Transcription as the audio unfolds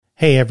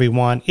Hey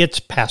everyone, it's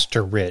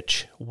Pastor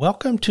Rich.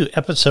 Welcome to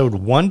episode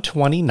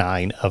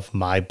 129 of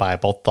My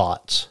Bible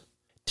Thoughts.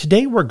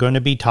 Today we're going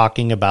to be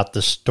talking about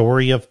the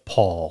story of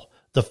Paul,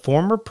 the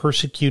former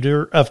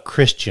persecutor of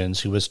Christians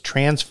who was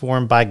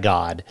transformed by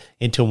God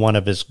into one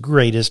of his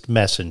greatest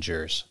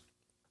messengers.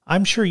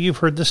 I'm sure you've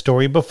heard the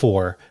story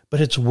before,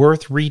 but it's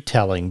worth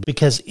retelling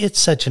because it's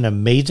such an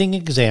amazing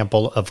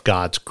example of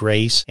God's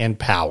grace and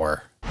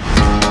power.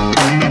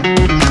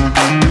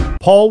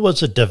 Paul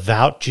was a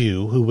devout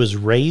Jew who was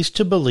raised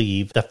to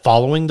believe that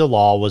following the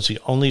law was the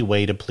only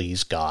way to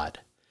please God.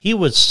 He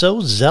was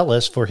so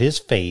zealous for his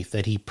faith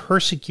that he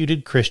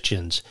persecuted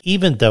Christians,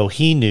 even though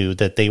he knew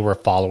that they were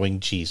following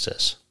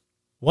Jesus.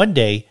 One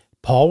day,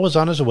 Paul was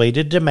on his way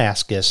to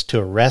Damascus to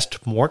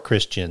arrest more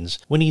Christians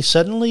when he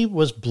suddenly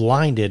was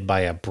blinded by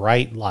a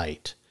bright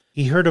light.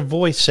 He heard a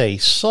voice say,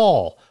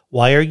 "Saul,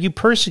 why are you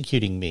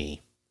persecuting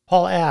me?"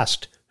 Paul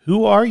asked,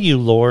 "Who are you,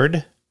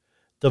 Lord?"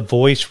 The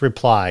voice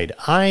replied,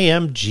 "I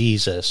am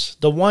Jesus,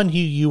 the one who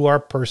you are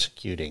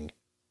persecuting."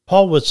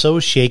 Paul was so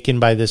shaken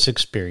by this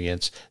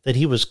experience that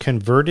he was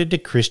converted to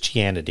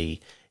Christianity.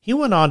 He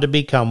went on to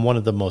become one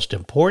of the most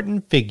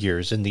important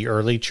figures in the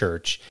early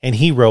church, and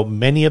he wrote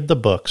many of the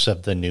books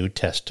of the New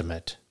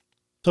Testament.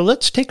 So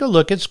let's take a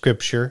look at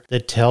scripture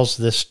that tells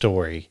this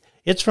story.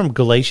 It's from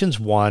Galatians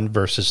 1,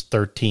 verses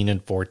 13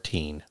 and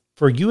 14.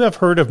 "For you have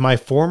heard of my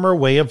former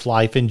way of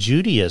life in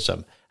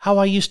Judaism, how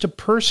I used to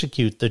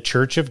persecute the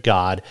church of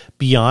God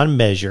beyond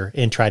measure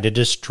and try to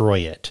destroy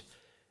it.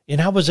 And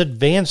I was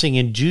advancing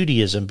in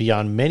Judaism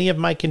beyond many of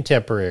my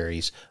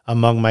contemporaries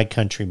among my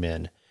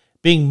countrymen,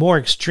 being more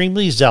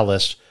extremely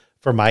zealous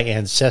for my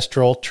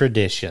ancestral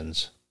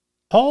traditions."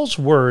 Paul's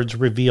words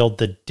revealed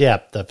the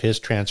depth of his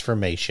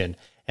transformation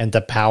and the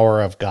power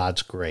of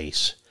God's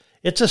grace.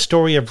 It's a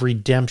story of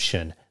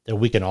redemption that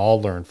we can all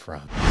learn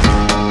from.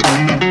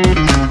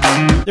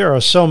 There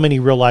are so many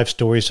real-life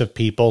stories of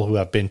people who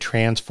have been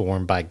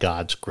transformed by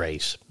God's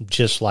grace,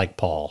 just like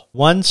Paul.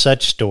 One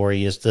such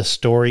story is the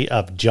story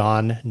of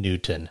John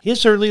Newton.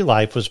 His early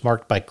life was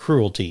marked by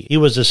cruelty. He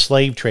was a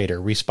slave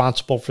trader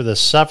responsible for the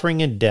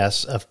suffering and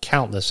deaths of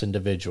countless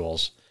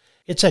individuals.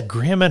 It's a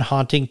grim and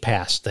haunting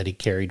past that he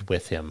carried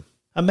with him.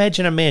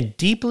 Imagine a man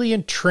deeply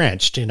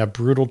entrenched in a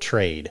brutal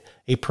trade,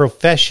 a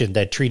profession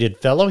that treated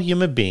fellow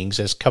human beings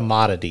as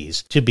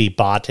commodities to be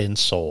bought and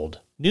sold.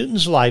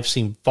 Newton's life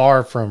seemed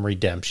far from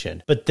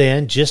redemption, but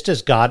then, just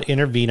as God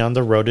intervened on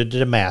the road to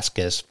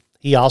Damascus,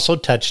 he also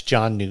touched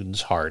John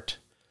Newton's heart.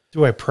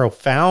 Through a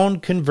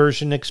profound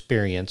conversion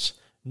experience,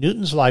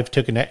 Newton's life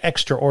took an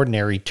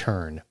extraordinary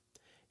turn.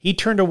 He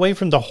turned away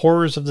from the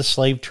horrors of the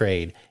slave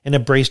trade and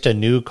embraced a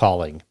new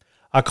calling,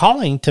 a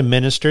calling to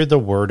minister the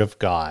Word of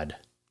God.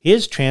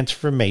 His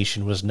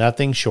transformation was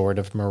nothing short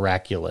of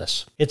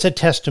miraculous. It's a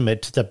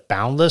testament to the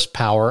boundless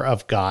power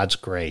of God's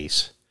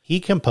grace. He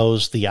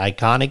composed the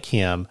iconic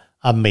hymn,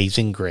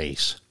 "Amazing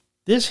Grace."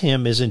 This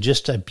hymn isn't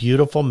just a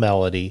beautiful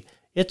melody,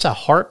 it's a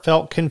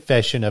heartfelt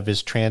confession of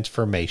his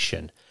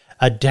transformation,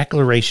 a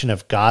declaration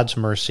of God's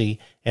mercy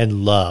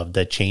and love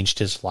that changed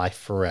his life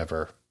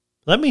forever.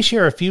 Let me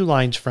share a few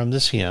lines from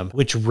this hymn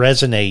which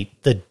resonate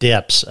the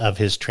depths of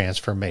his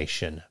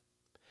transformation.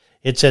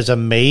 It says,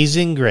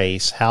 "Amazing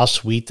grace, how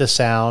sweet the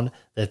sound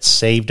that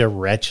saved a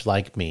wretch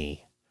like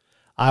me.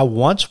 I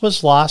once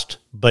was lost,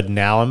 but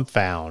now am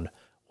found,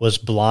 was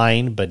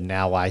blind, but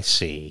now I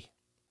see."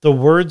 The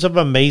words of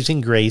Amazing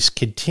Grace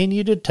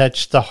continue to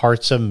touch the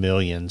hearts of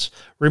millions,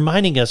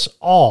 reminding us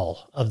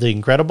all of the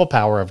incredible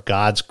power of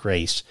God's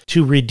grace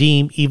to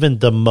redeem even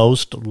the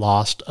most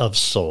lost of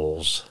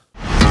souls.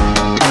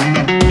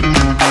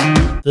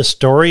 The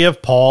story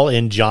of Paul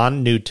and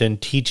John Newton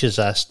teaches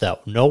us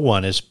that no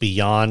one is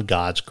beyond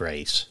God's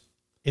grace.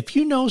 If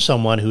you know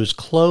someone who's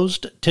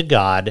closed to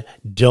God,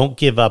 don't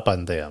give up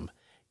on them.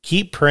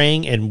 Keep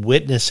praying and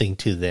witnessing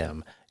to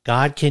them.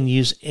 God can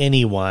use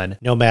anyone,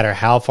 no matter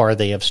how far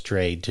they have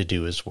strayed, to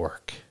do His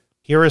work.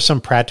 Here are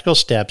some practical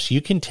steps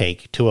you can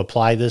take to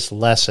apply this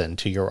lesson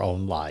to your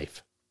own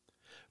life.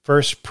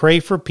 First,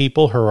 pray for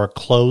people who are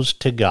closed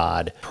to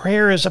God.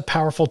 Prayer is a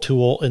powerful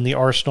tool in the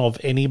arsenal of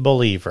any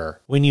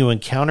believer. When you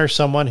encounter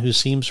someone who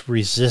seems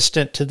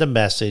resistant to the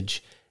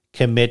message,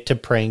 commit to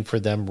praying for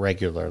them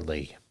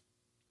regularly.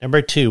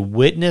 Number 2,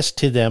 witness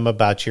to them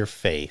about your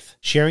faith.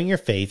 Sharing your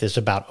faith is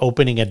about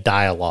opening a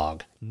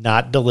dialogue,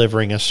 not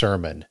delivering a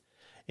sermon.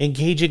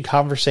 Engage in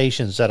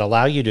conversations that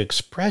allow you to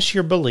express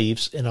your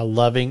beliefs in a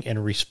loving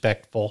and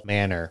respectful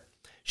manner.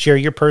 Share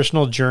your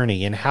personal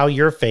journey and how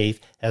your faith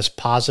has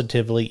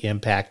positively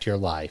impacted your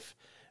life.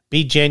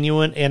 Be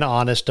genuine and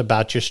honest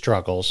about your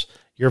struggles.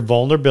 Your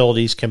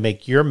vulnerabilities can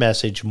make your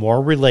message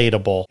more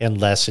relatable and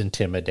less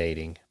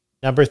intimidating.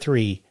 Number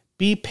 3,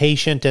 be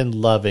patient and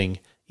loving,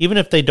 even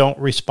if they don't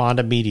respond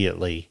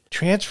immediately.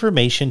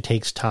 Transformation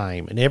takes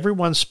time, and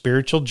everyone's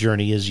spiritual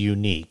journey is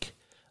unique.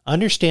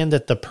 Understand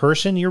that the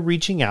person you're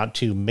reaching out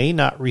to may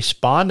not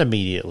respond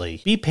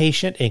immediately. Be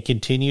patient and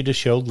continue to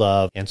show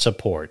love and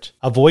support.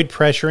 Avoid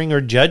pressuring or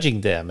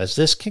judging them, as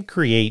this can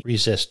create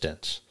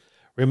resistance.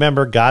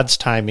 Remember, God's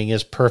timing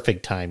is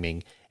perfect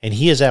timing, and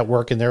He is at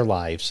work in their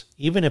lives,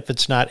 even if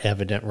it's not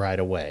evident right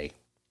away.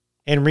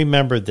 And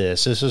remember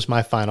this is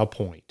my final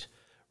point.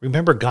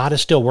 Remember, God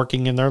is still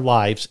working in their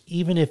lives,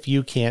 even if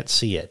you can't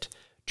see it.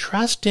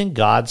 Trust in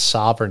God's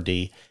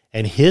sovereignty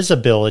and His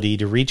ability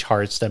to reach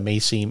hearts that may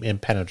seem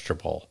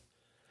impenetrable.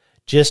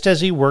 Just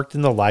as He worked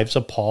in the lives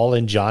of Paul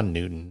and John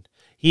Newton,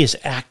 He is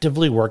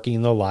actively working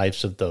in the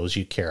lives of those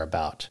you care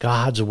about.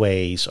 God's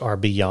ways are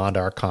beyond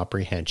our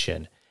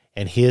comprehension,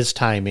 and His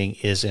timing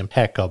is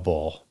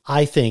impeccable.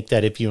 I think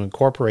that if you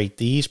incorporate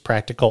these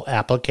practical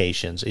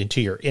applications into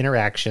your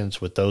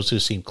interactions with those who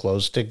seem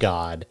close to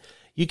God,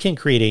 you can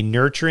create a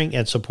nurturing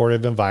and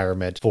supportive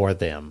environment for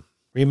them.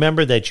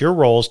 Remember that your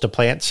role is to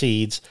plant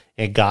seeds,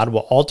 and God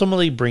will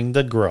ultimately bring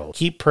the growth.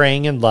 Keep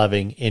praying and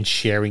loving and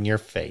sharing your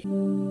faith.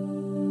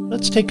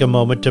 Let's take a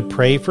moment to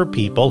pray for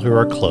people who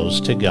are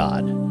close to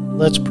God.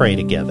 Let's pray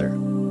together.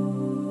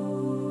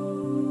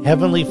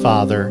 Heavenly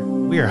Father,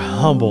 we are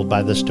humbled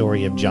by the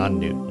story of John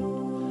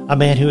Newton, a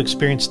man who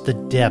experienced the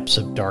depths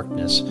of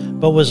darkness,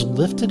 but was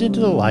lifted into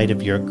the light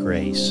of your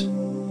grace.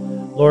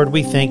 Lord,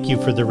 we thank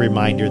you for the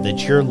reminder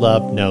that your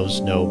love knows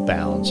no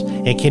bounds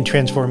and can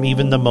transform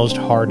even the most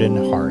hardened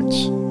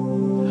hearts.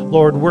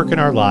 Lord, work in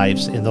our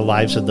lives, in the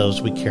lives of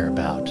those we care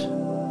about.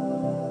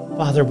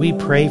 Father, we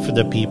pray for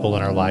the people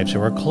in our lives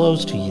who are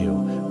close to you.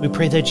 We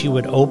pray that you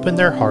would open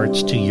their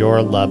hearts to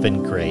your love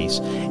and grace,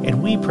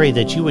 and we pray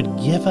that you would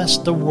give us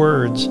the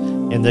words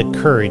and the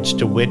courage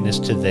to witness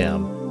to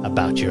them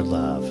about your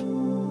love.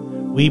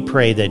 We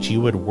pray that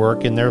you would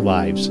work in their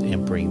lives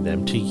and bring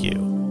them to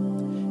you.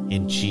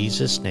 In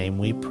Jesus' name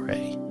we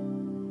pray.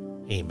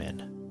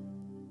 Amen.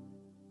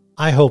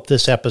 I hope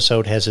this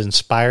episode has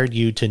inspired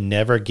you to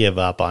never give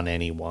up on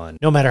anyone,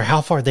 no matter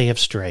how far they have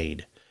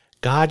strayed.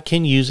 God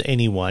can use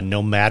anyone,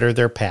 no matter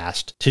their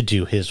past, to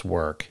do His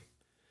work.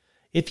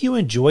 If you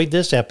enjoyed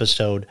this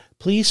episode,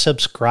 please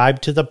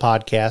subscribe to the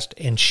podcast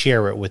and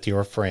share it with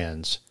your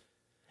friends.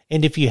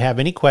 And if you have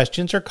any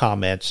questions or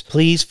comments,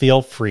 please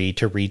feel free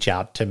to reach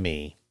out to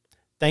me.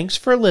 Thanks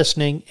for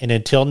listening, and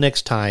until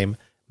next time,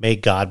 may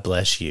God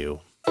bless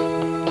you.